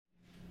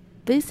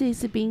This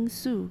is Bing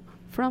Su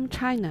from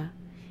China,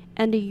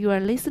 and you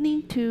are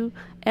listening to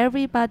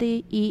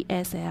Everybody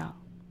ESL.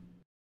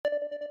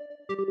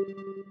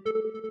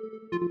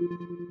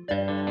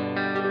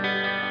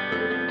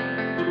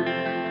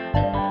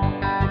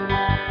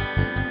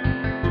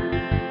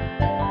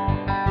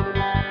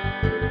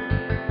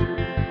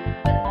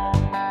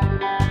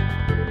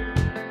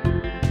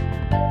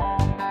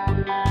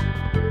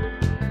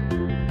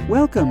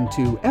 Welcome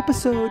to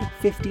episode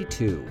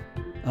 52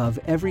 of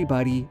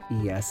Everybody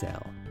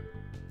ESL,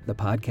 the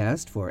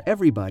podcast for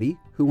everybody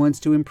who wants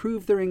to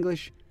improve their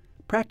English,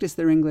 practice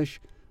their English,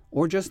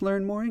 or just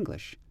learn more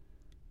English.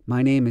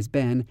 My name is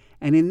Ben,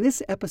 and in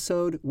this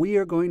episode we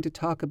are going to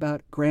talk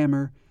about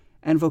grammar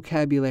and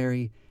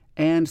vocabulary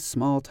and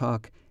small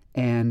talk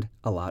and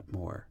a lot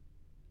more.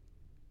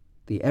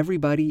 The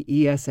Everybody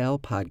ESL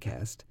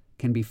podcast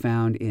can be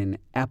found in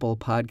Apple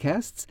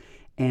Podcasts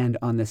and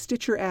on the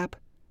Stitcher app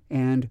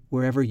and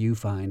wherever you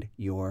find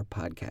your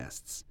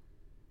podcasts.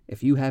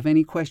 If you have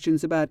any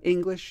questions about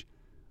English,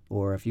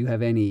 or if you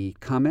have any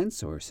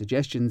comments or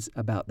suggestions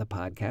about the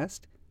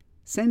podcast,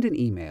 send an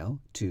email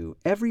to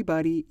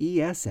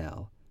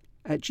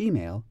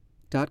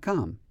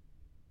everybodyesl@gmail.com.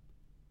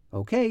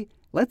 Okay,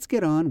 let's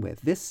get on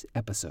with this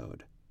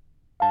episode.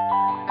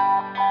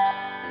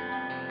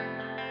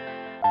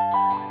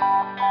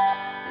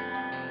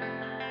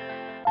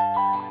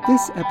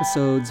 This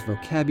episode's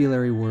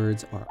vocabulary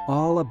words are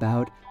all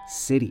about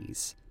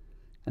cities.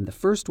 And the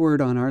first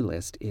word on our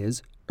list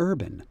is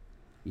urban.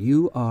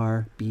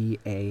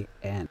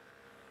 U-R-B-A-N.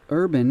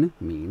 Urban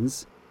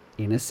means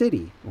in a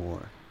city,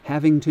 or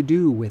having to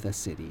do with a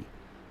city,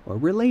 or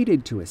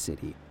related to a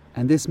city.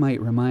 And this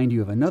might remind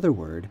you of another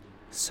word,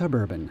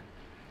 suburban.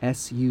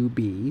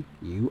 S-U-B-U-R-B-A-N.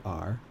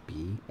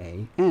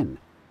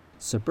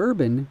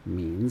 Suburban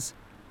means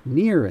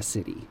near a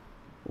city,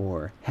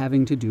 or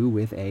having to do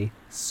with a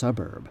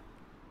suburb.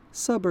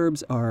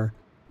 Suburbs are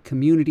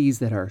communities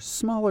that are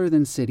smaller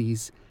than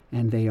cities,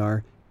 and they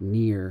are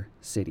near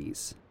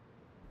cities.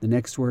 The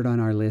next word on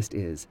our list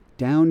is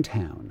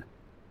downtown.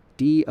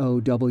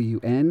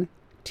 D-O-W-N-T-O-W-N.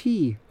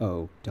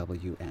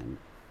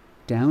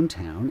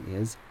 Downtown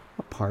is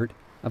a part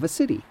of a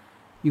city.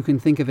 You can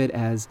think of it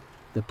as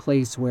the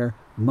place where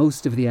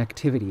most of the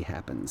activity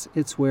happens.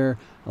 It's where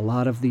a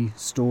lot of the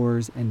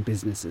stores and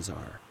businesses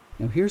are.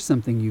 Now here's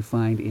something you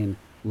find in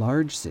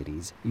large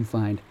cities. You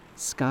find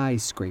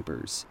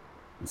skyscrapers.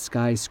 And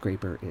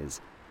skyscraper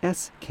is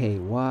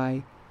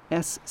S-K-Y-S-C-R-A-P-E-R.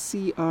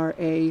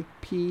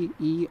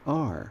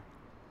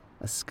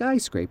 A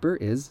skyscraper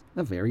is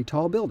a very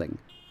tall building.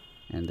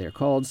 And they're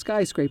called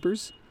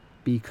skyscrapers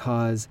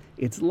because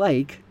it's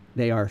like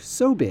they are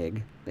so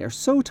big, they're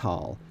so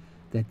tall,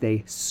 that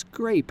they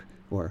scrape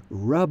or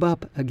rub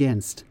up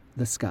against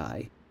the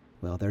sky.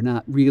 Well, they're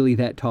not really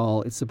that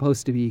tall. It's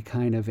supposed to be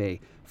kind of a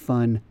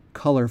fun,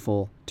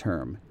 colorful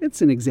term.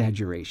 It's an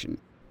exaggeration.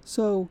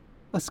 So,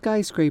 a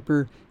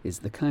skyscraper is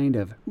the kind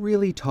of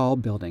really tall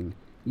building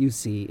you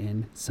see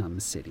in some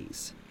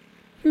cities.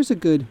 Here's a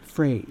good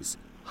phrase,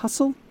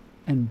 hustle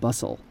and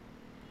bustle.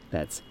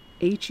 That's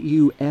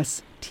H-U-S-T-L-E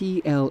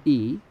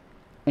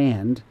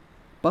and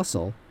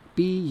bustle,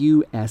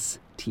 B-U-S-T-L-E.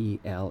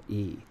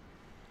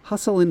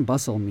 Hustle and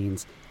bustle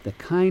means the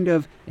kind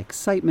of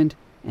excitement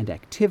and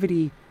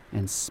activity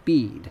and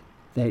speed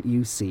that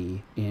you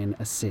see in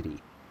a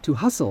city. To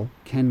hustle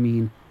can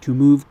mean to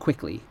move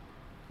quickly,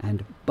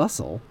 and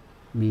bustle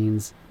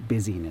means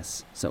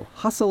busyness. So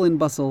hustle and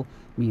bustle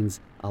means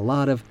a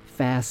lot of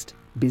fast,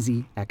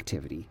 busy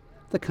activity,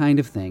 the kind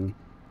of thing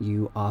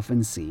you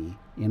often see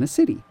in a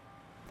city.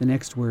 The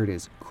next word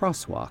is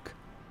crosswalk,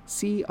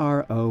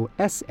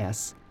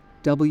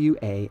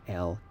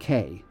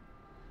 C-R-O-S-S-W-A-L-K.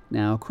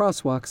 Now,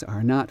 crosswalks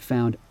are not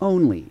found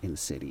only in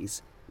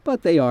cities,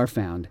 but they are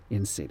found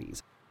in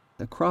cities.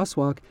 The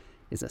crosswalk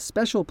is a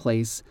special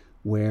place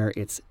where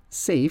it's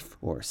safe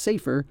or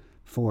safer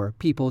for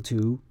people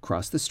to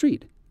cross the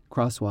street.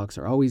 Crosswalks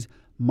are always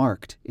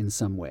marked in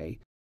some way.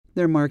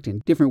 They're marked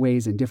in different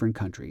ways in different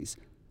countries,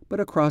 but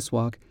a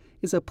crosswalk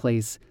is a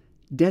place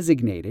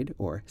designated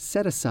or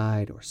set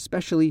aside or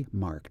specially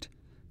marked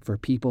for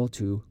people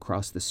to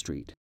cross the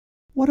street.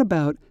 What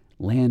about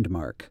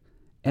landmark?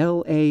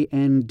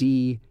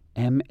 L-A-N-D-M-A-R-K.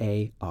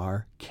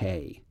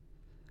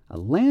 A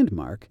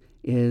landmark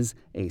is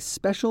a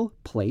special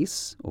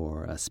place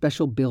or a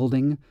special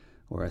building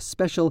or a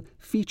special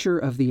feature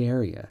of the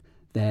area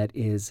that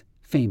is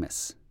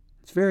famous.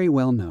 It's very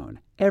well known.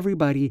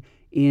 Everybody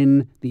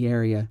in the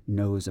area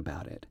knows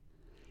about it.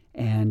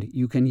 And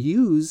you can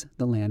use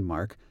the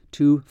landmark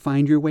to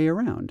find your way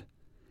around.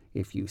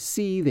 If you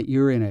see that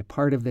you're in a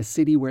part of the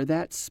city where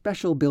that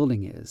special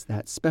building is,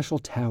 that special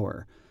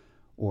tower,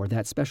 or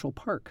that special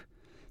park,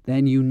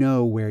 then you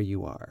know where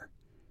you are.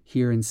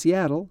 Here in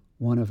Seattle,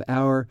 one of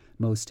our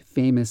most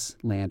famous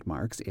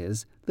landmarks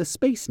is the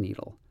Space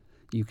Needle.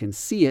 You can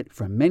see it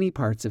from many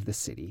parts of the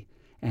city,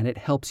 and it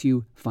helps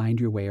you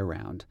find your way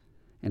around.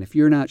 And if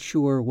you're not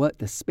sure what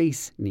the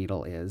Space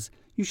Needle is,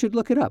 you should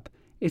look it up.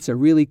 It's a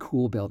really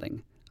cool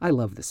building. I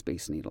love the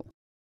Space Needle.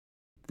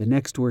 The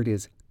next word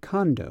is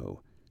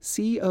condo,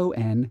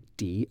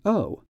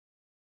 C-O-N-D-O.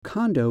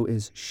 Condo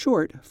is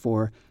short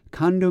for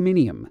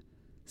condominium,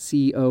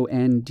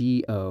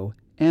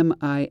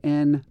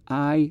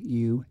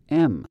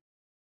 C-O-N-D-O-M-I-N-I-U-M.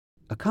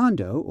 A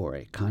condo, or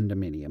a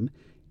condominium,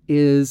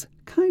 is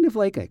kind of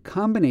like a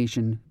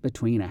combination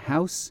between a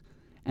house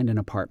and an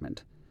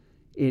apartment.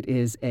 It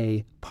is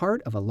a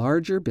part of a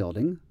larger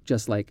building,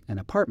 just like an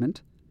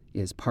apartment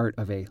is part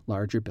of a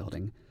larger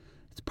building.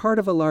 It's part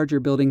of a larger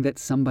building that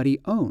somebody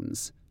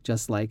owns,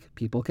 just like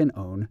people can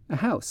own a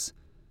house.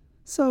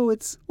 So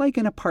it's like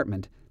an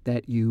apartment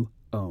that you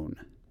own.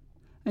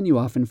 And you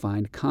often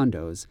find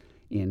condos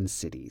in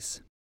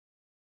cities.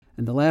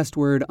 And the last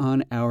word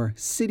on our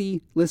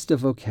city list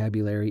of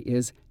vocabulary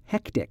is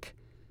hectic.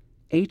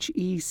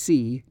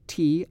 H-E-C-T-I-C.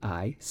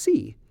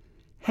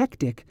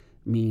 Hectic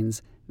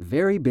means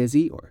very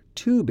busy or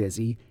too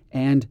busy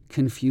and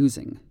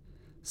confusing.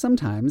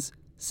 Sometimes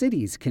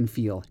cities can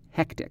feel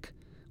hectic,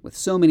 with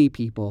so many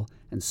people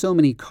and so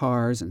many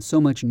cars and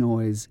so much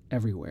noise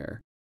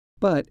everywhere.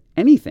 But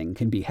anything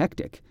can be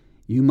hectic.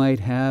 You might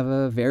have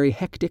a very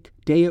hectic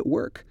day at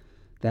work.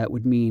 That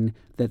would mean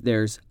that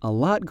there's a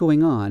lot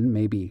going on,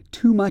 maybe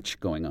too much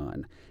going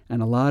on,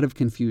 and a lot of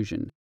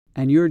confusion.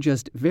 And you're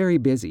just very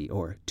busy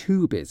or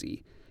too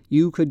busy.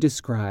 You could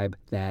describe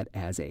that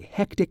as a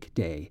hectic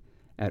day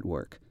at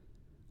work.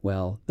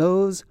 Well,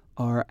 those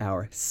are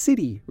our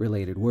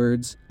city-related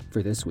words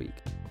for this week.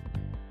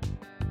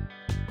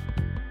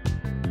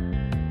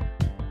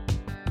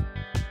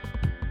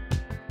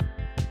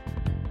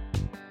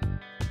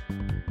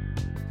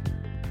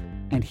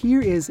 And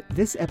here is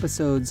this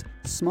episode's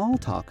small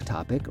talk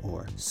topic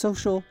or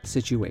social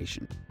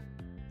situation.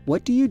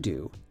 What do you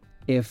do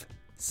if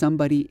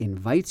somebody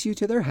invites you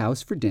to their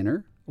house for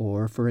dinner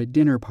or for a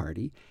dinner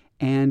party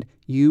and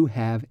you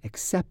have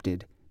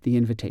accepted the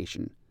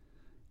invitation?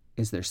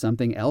 Is there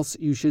something else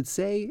you should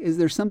say? Is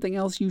there something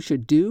else you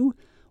should do?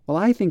 Well,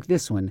 I think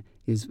this one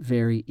is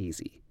very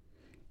easy.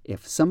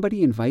 If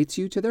somebody invites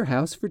you to their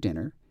house for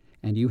dinner,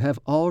 and you have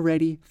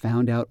already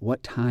found out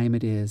what time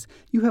it is,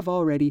 you have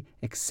already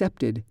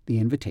accepted the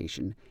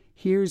invitation,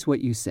 here's what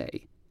you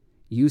say.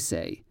 You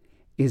say,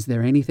 "Is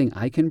there anything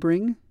I can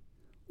bring?"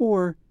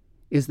 Or,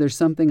 "Is there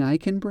something I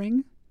can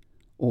bring?"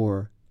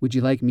 Or, "Would you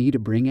like me to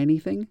bring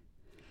anything?"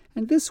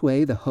 And this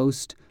way the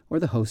host or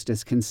the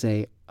hostess can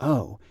say,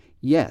 "Oh,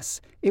 yes,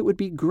 it would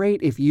be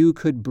great if you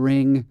could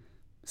bring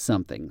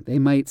something." They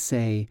might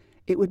say,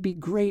 "It would be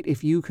great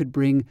if you could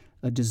bring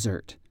a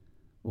dessert."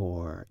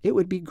 Or, "It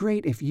would be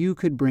great if you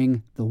could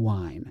bring the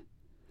wine."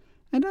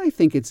 And I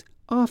think it's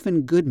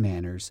often good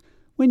manners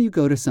when you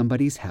go to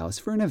somebody's house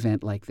for an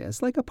event like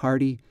this, like a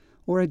party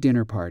or a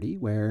dinner party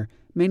where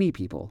many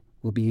people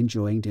will be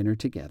enjoying dinner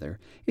together.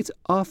 It's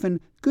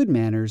often good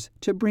manners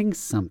to bring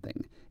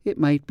something. It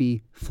might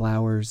be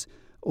flowers,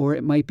 or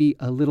it might be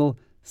a little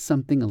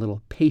something, a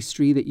little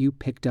pastry that you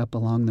picked up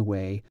along the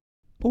way.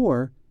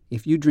 Or,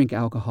 if you drink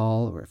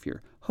alcohol, or if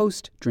your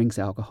host drinks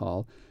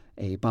alcohol,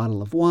 a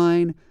bottle of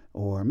wine,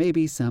 or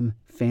maybe some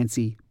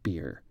fancy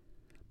beer.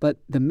 But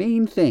the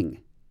main thing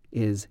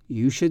is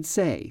you should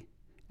say,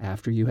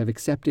 after you have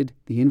accepted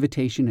the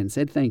invitation and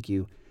said thank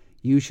you,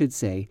 you should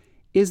say,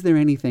 "Is there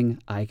anything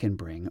I can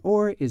bring?"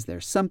 Or, "Is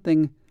there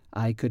something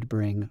I could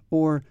bring?"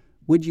 Or,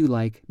 "Would you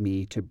like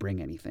me to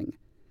bring anything?"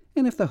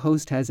 And if the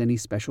host has any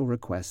special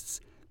requests,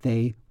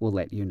 they will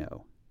let you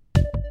know.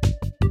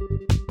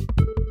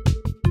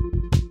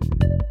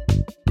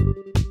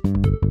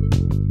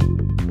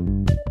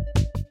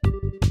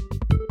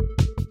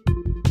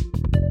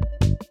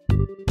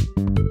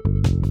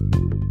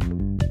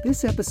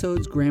 This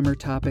episode's grammar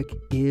topic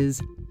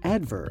is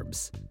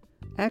adverbs.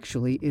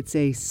 Actually, it's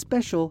a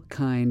special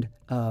kind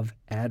of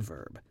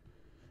adverb.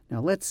 Now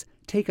let's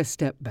take a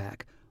step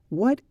back.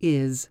 What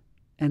is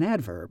an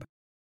adverb?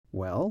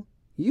 Well,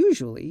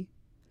 usually,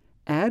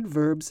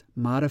 adverbs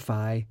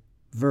modify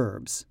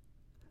verbs.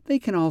 They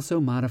can also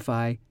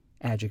modify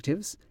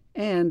adjectives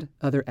and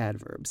other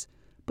adverbs.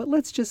 But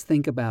let's just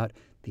think about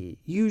the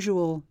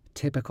usual,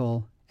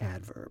 typical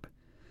adverb.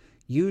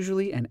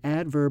 Usually, an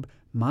adverb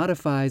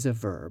modifies a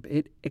verb.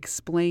 It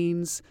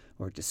explains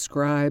or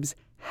describes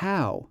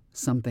how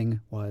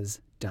something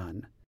was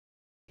done.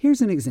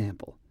 Here's an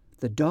example.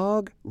 The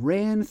dog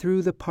ran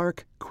through the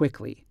park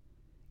quickly.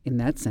 In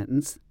that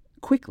sentence,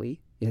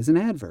 quickly is an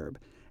adverb,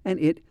 and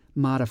it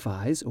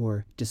modifies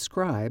or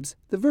describes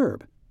the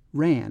verb,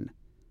 ran.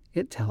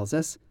 It tells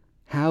us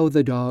how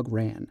the dog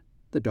ran.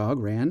 The dog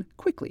ran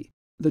quickly.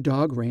 The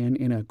dog ran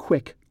in a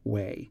quick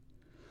way.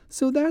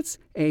 So that's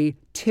a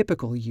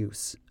typical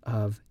use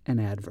of an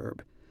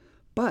adverb.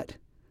 But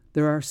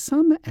there are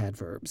some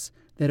adverbs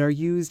that are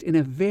used in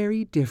a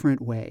very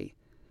different way.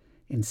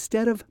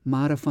 Instead of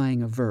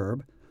modifying a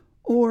verb,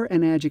 or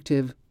an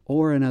adjective,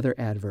 or another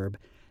adverb,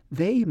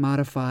 they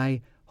modify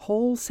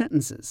whole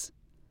sentences.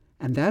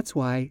 And that's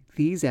why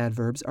these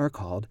adverbs are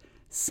called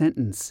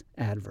sentence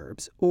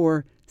adverbs,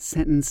 or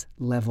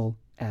sentence-level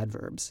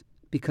adverbs,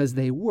 because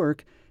they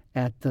work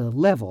at the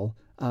level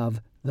of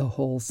the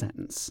whole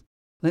sentence.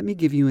 Let me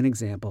give you an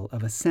example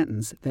of a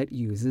sentence that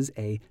uses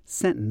a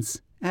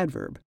sentence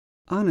adverb.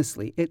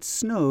 Honestly, it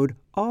snowed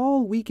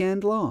all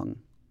weekend long.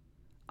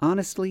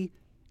 Honestly,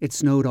 it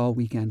snowed all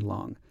weekend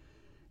long.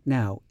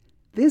 Now,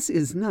 this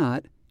is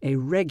not a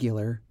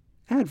regular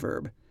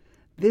adverb.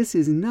 This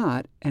is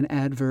not an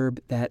adverb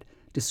that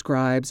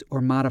describes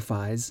or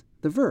modifies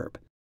the verb.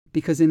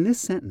 Because in this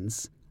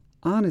sentence,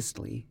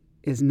 honestly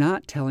is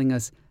not telling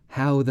us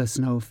how the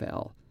snow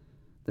fell.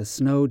 The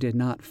snow did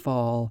not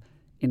fall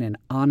in an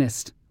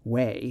honest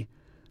way.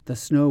 The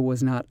snow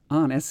was not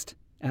honest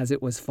as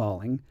it was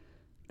falling.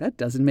 That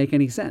doesn't make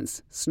any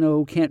sense.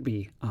 Snow can't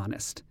be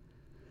honest.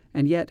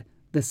 And yet,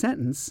 the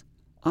sentence,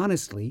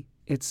 honestly,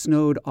 it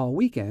snowed all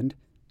weekend,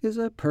 is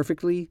a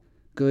perfectly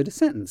good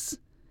sentence.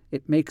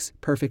 It makes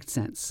perfect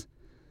sense.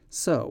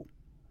 So,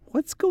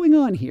 what's going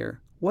on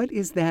here? What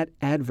is that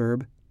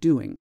adverb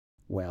doing?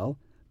 Well,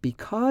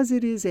 because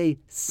it is a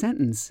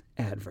sentence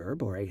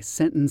adverb or a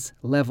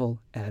sentence-level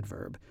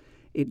adverb,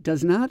 it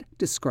does not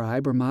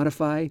describe or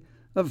modify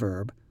a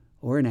verb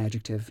or an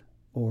adjective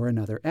or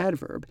another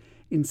adverb.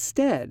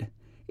 Instead,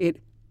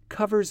 it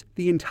covers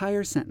the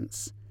entire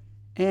sentence.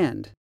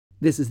 And,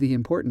 this is the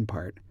important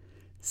part,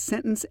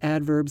 sentence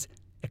adverbs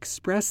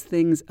express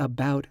things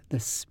about the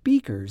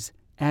speaker's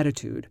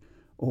attitude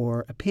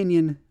or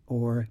opinion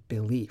or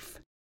belief.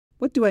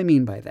 What do I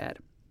mean by that?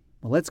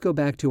 Well, let's go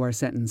back to our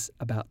sentence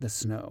about the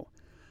snow.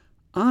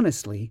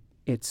 Honestly,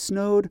 it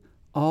snowed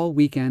all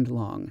weekend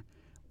long.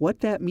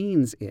 What that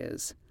means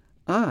is,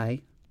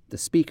 I, the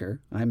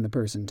speaker, I'm the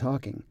person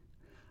talking,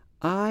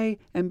 I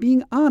am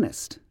being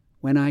honest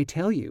when I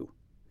tell you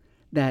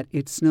that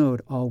it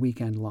snowed all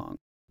weekend long.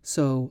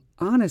 So,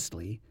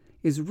 honestly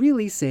is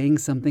really saying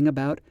something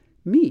about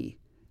me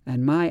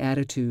and my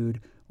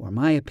attitude or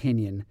my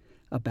opinion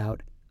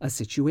about a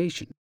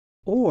situation,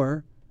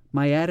 or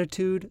my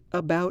attitude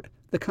about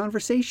the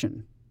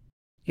conversation.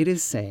 It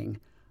is saying,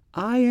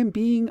 I am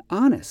being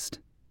honest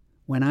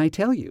when I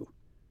tell you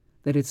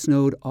that it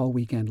snowed all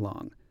weekend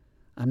long.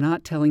 I'm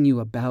not telling you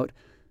about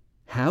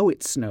how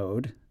it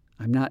snowed.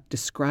 I'm not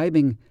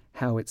describing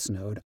how it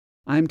snowed.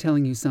 I'm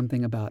telling you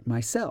something about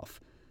myself,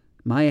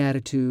 my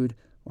attitude,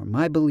 or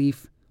my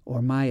belief,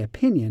 or my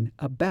opinion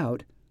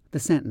about the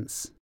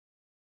sentence.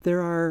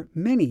 There are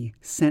many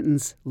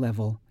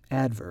sentence-level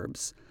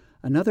adverbs.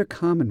 Another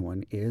common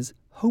one is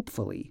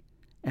hopefully,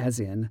 as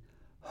in,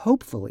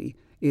 hopefully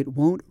it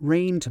won't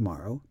rain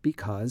tomorrow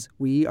because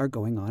we are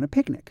going on a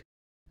picnic.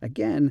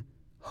 Again,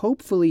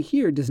 hopefully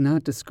here does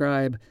not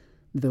describe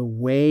the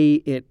way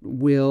it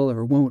will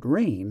or won't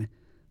rain.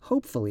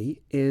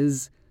 Hopefully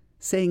is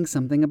saying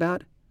something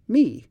about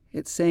me.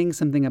 It's saying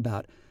something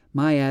about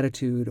my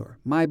attitude or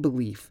my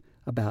belief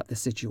about the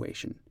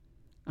situation.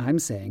 I'm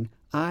saying,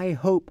 I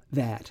hope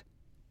that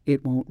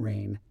it won't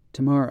rain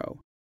tomorrow.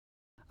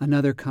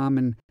 Another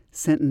common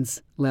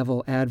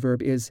sentence-level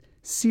adverb is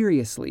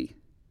seriously,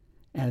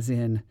 as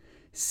in,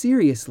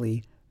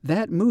 seriously,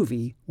 that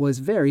movie was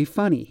very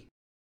funny.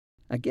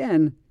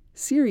 Again,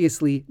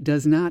 seriously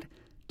does not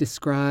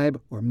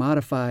describe or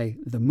modify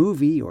the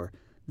movie or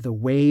the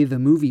way the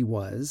movie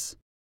was.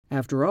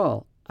 After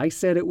all, I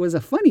said it was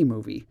a funny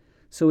movie,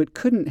 so it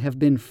couldn't have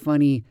been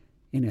funny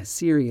in a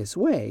serious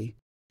way.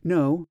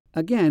 No,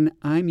 again,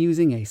 I'm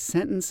using a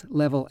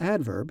sentence-level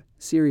adverb,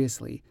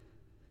 seriously,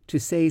 to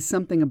say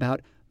something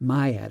about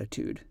my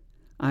attitude.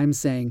 I'm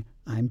saying,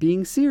 I'm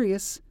being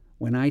serious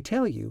when I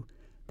tell you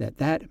that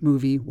that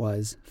movie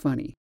was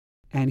funny.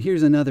 And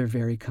here's another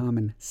very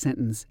common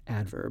sentence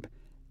adverb,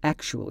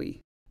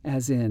 actually,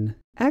 as in,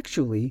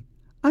 actually,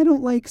 I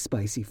don't like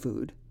spicy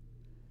food.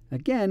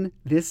 Again,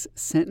 this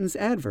sentence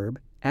adverb,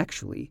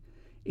 actually,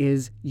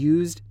 is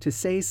used to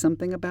say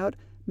something about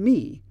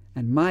me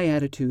and my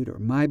attitude or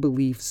my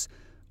beliefs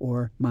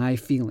or my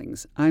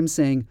feelings. I'm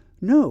saying,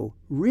 no,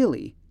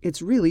 really,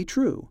 it's really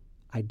true.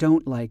 I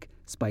don't like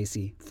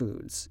spicy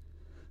foods.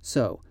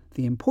 So,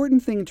 the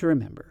important thing to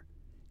remember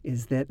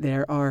is that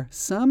there are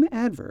some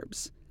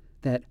adverbs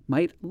that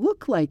might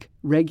look like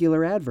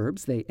regular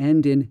adverbs. They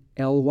end in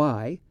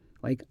ly,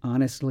 like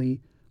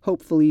honestly,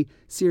 hopefully,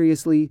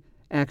 seriously,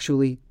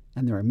 actually,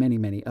 and there are many,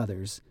 many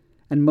others.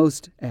 And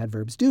most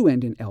adverbs do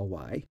end in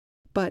ly,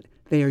 but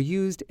they are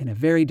used in a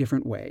very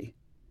different way.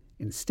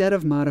 Instead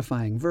of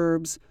modifying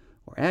verbs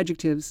or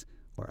adjectives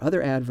or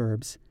other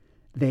adverbs,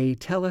 they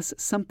tell us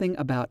something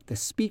about the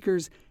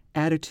speaker's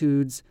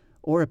attitudes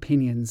or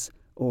opinions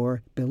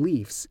or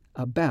beliefs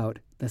about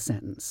the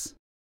sentence,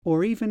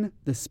 or even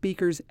the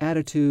speaker's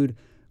attitude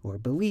or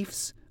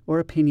beliefs or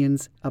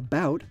opinions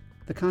about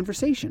the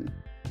conversation.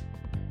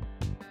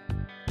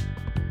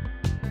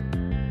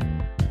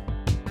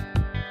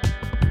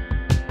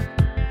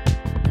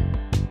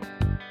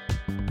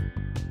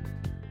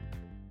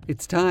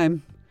 It's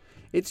time.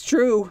 It's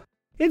true.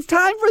 It's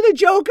time for the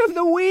joke of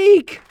the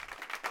week!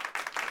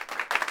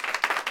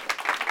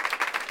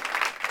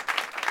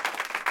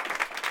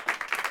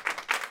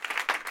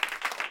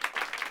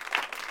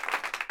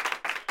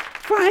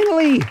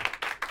 Finally!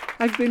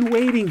 I've been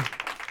waiting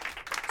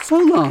so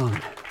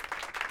long,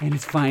 and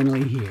it's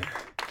finally here.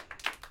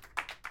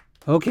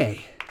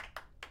 Okay,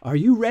 are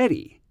you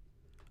ready?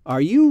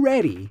 Are you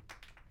ready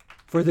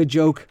for the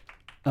joke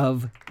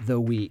of the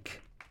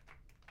week.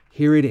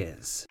 Here it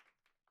is.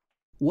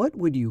 What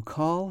would you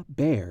call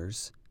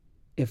bears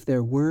if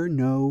there were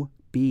no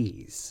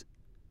bees?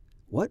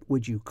 What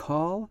would you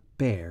call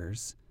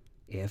bears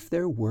if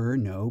there were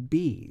no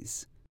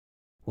bees?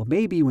 Well,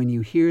 maybe when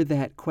you hear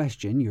that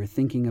question, you're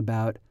thinking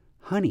about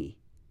honey,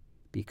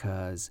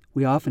 because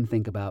we often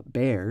think about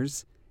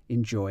bears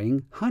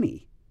enjoying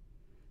honey.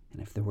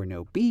 And if there were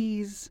no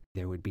bees,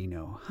 there would be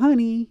no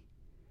honey.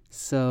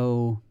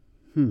 So,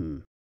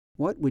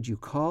 what would you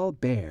call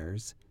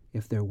bears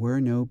if there were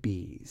no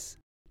bees?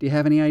 Do you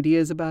have any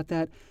ideas about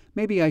that?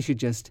 Maybe I should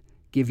just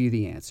give you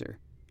the answer.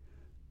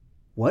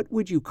 What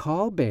would you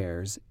call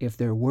bears if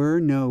there were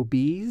no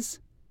bees?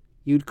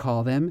 You'd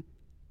call them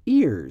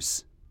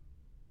ears.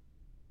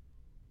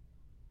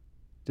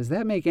 Does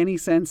that make any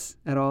sense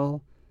at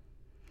all?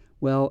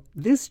 Well,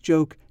 this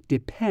joke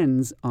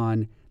depends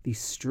on the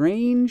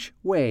strange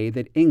way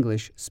that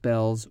English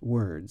spells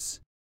words.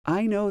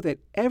 I know that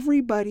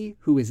everybody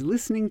who is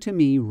listening to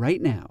me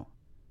right now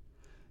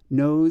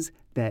knows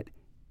that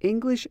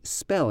English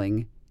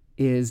spelling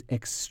is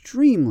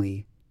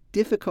extremely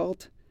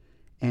difficult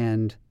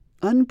and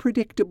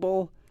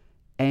unpredictable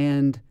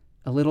and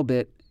a little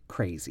bit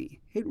crazy.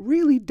 It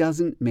really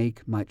doesn't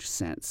make much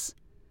sense.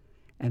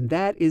 And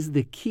that is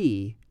the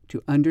key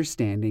to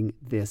understanding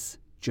this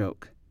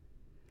joke.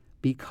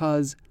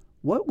 Because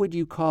what would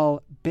you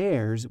call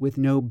bears with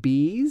no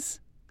bees?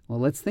 Well,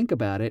 let's think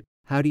about it.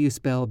 How do you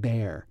spell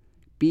bear?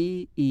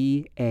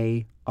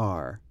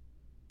 B-E-A-R.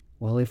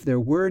 Well, if there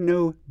were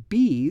no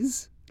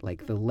bees,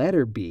 like the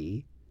letter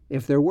B,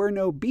 if there were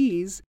no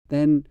bees,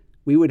 then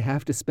we would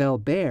have to spell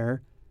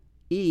bear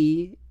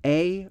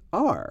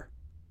E-A-R.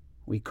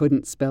 We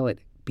couldn't spell it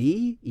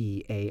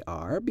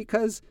B-E-A-R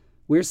because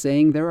we're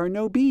saying there are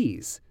no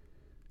bees.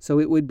 So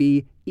it would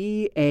be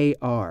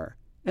E-A-R,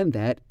 and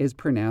that is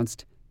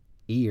pronounced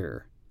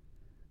ear.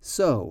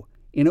 So,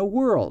 in a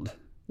world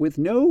with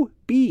no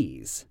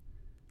bees,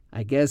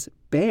 I guess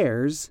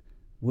bears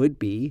would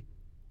be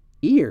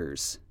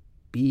ears.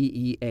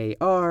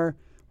 B-E-A-R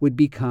would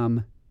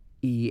become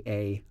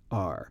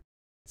E-A-R.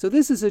 So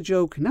this is a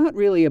joke not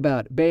really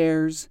about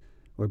bears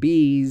or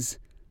bees,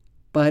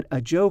 but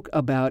a joke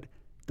about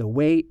the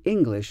way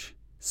English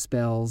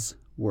spells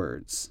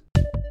words.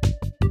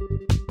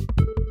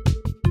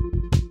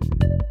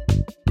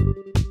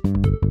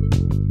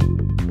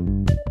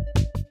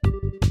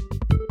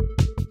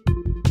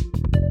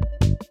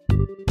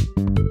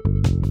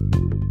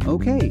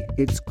 Okay,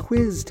 it's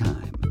quiz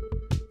time.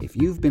 If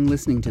you've been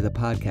listening to the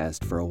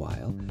podcast for a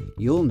while,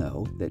 you'll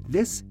know that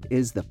this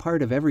is the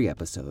part of every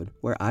episode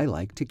where I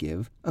like to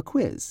give a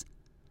quiz.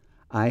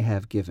 I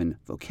have given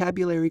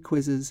vocabulary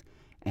quizzes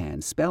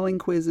and spelling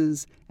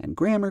quizzes and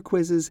grammar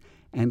quizzes,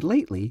 and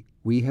lately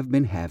we have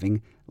been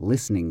having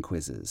listening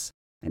quizzes.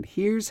 And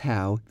here's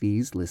how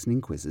these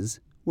listening quizzes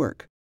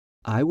work.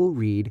 I will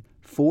read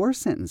 4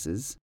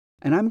 sentences,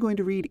 and I'm going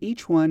to read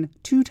each one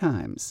 2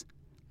 times.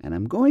 And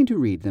I'm going to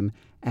read them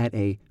at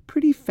a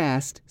pretty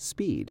fast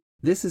speed.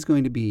 This is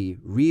going to be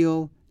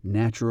real,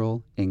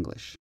 natural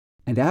English.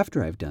 And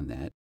after I've done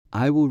that,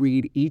 I will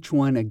read each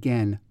one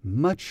again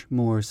much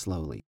more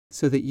slowly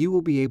so that you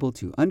will be able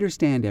to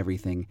understand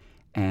everything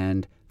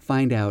and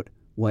find out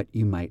what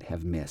you might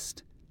have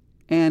missed.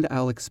 And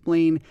I'll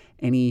explain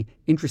any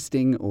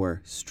interesting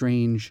or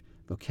strange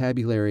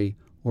vocabulary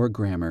or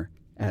grammar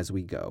as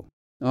we go.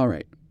 All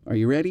right, are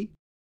you ready?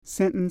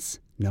 Sentence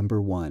number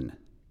 1.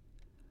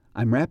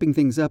 I'm wrapping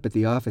things up at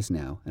the office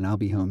now, and I'll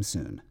be home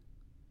soon.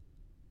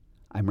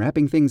 I'm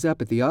wrapping things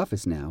up at the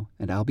office now,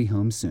 and I'll be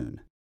home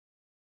soon.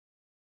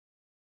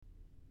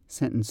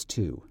 Sentence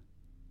 2.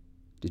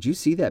 Did you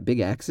see that big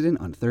accident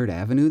on 3rd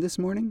Avenue this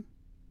morning?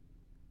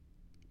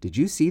 Did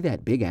you see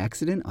that big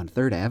accident on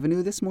 3rd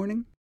Avenue this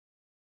morning?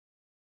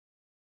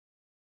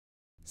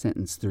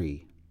 Sentence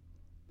 3.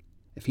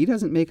 If he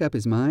doesn't make up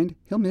his mind,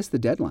 he'll miss the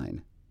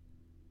deadline.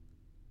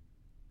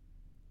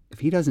 If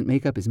he doesn't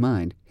make up his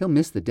mind, he'll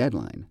miss the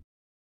deadline.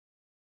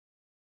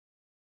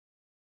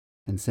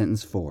 And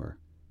sentence 4.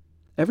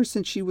 Ever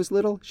since she was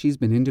little, she's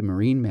been into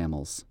marine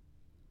mammals.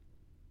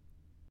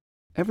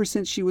 Ever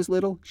since she was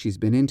little, she's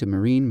been into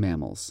marine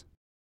mammals.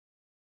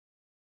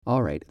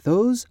 All right,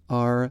 those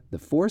are the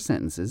 4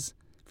 sentences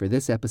for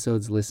this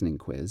episode's listening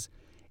quiz.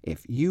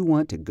 If you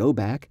want to go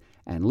back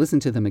and listen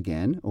to them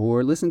again,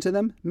 or listen to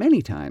them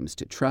many times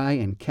to try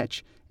and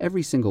catch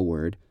every single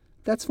word,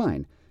 that's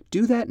fine.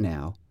 Do that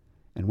now.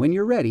 And when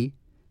you're ready,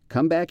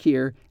 come back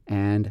here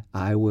and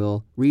I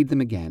will read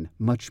them again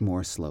much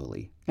more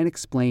slowly and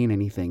explain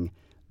anything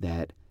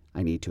that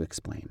I need to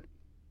explain.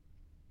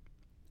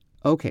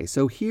 Okay,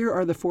 so here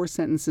are the 4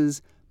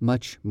 sentences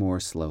much more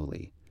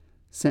slowly.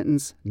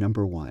 Sentence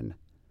number 1.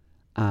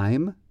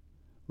 I'm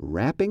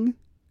wrapping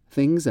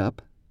things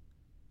up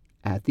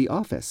at the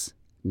office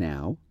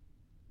now,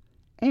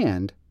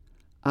 and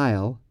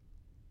I'll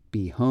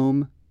be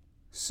home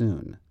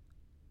soon.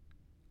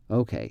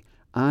 Okay,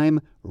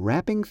 I'm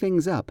wrapping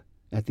things up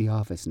at the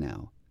office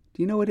now.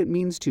 Do you know what it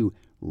means to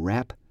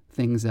wrap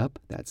things up?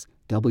 That's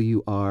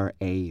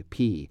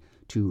W-R-A-P.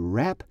 To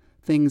wrap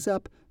things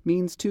up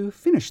means to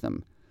finish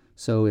them.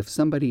 So if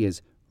somebody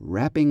is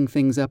wrapping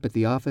things up at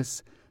the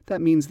office,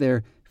 that means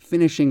they're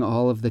finishing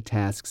all of the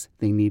tasks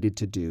they needed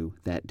to do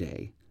that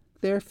day.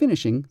 They're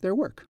finishing their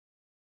work.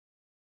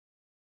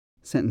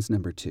 Sentence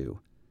number 2.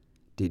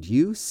 Did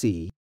you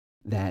see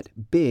that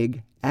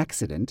big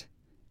accident,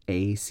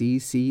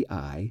 A-C-C-I-D-E-N-T,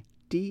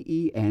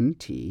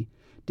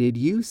 did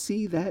you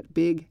see that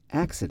big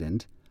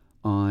accident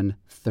on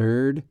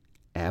 3rd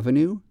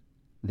Avenue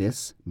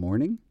this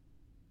morning?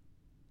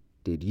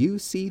 Did you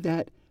see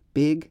that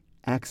big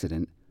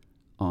accident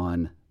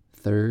on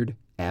 3rd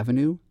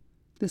Avenue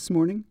this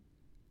morning?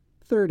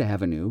 3rd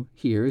Avenue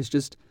here is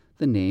just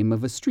the name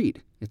of a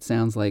street. It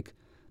sounds like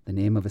the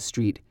name of a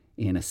street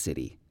in a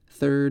city.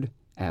 3rd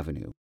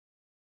Avenue.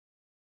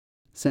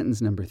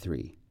 Sentence number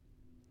 3.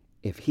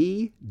 If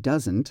he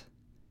doesn't,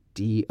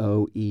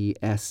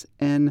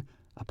 D-O-E-S-N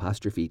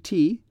apostrophe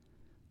T,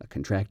 a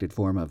contracted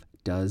form of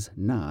does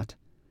not,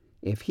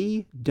 if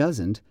he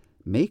doesn't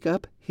make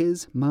up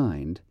his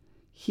mind,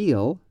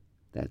 he'll,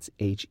 that's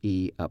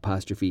H-E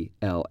apostrophe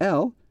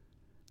L-L,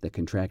 the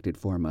contracted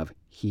form of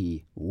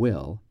he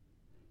will,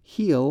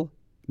 he'll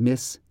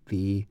miss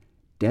the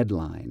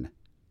deadline.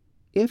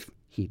 If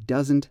he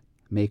doesn't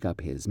make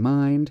up his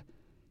mind,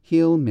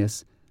 he'll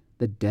miss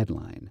the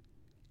deadline.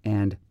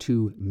 And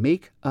to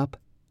make up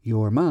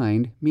your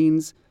mind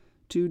means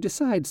to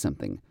decide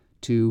something,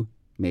 to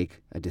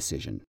make a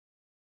decision.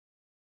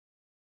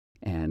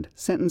 And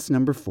sentence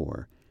number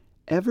 4,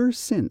 ever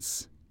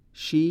since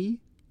she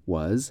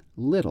was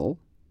little,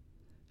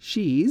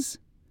 she's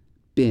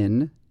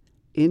been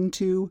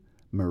into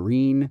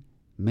marine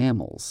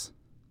mammals.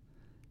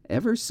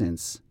 Ever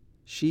since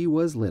she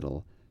was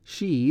little,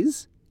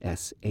 she's,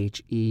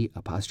 S-H-E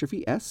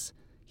apostrophe S,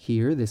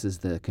 here this is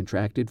the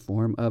contracted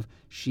form of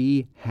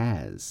she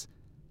has.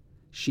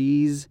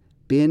 She's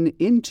been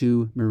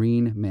into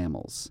marine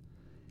mammals.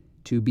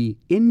 To be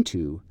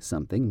into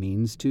something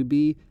means to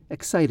be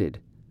excited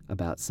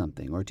about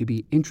something or to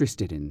be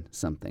interested in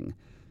something,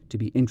 to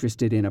be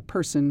interested in a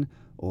person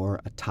or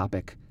a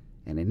topic.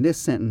 And in this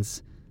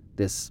sentence,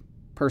 this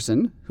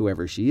person,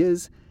 whoever she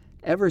is,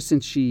 ever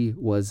since she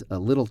was a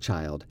little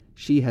child,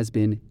 she has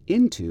been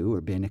into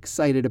or been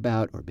excited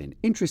about or been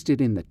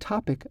interested in the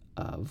topic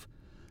of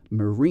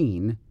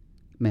marine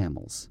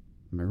mammals.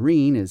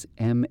 Marine is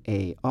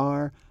M-A-R-I-N-E,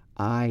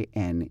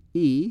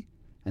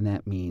 and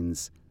that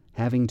means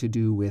having to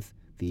do with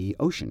the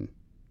ocean.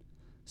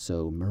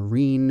 So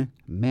marine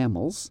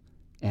mammals,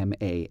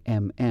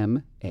 M-A-M-M-A-L-S,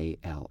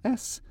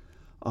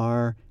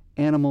 are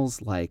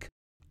animals like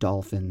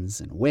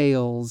dolphins and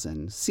whales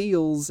and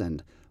seals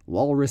and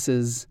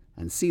walruses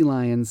and sea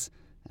lions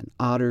and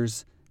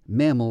otters,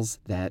 mammals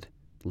that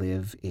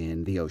live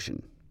in the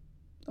ocean.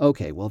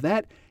 Okay, well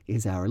that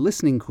is our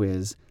listening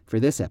quiz for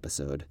this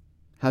episode.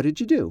 How did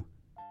you do?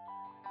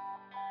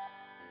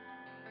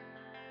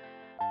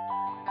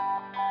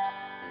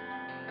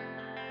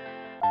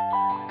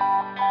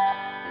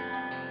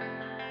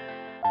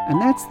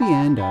 And that's the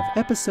end of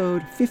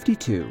episode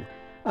 52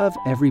 of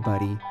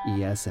Everybody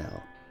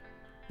ESL.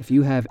 If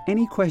you have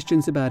any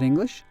questions about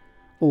English,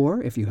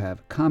 or if you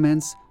have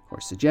comments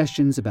or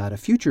suggestions about a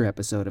future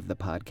episode of the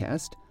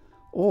podcast,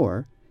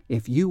 or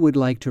if you would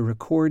like to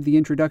record the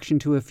introduction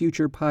to a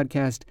future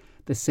podcast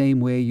the same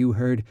way you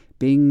heard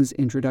Bing's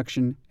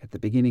introduction at the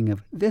beginning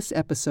of this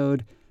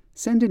episode,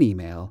 send an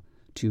email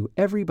to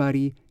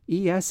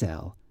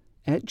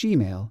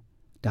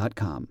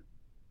everybodyesl@gmail.com.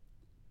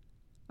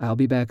 I'll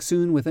be back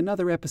soon with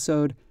another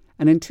episode,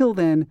 and until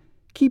then,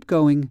 keep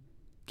going,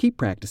 keep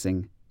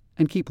practicing,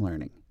 and keep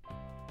learning.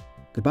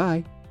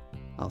 Goodbye.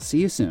 I'll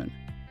see you soon.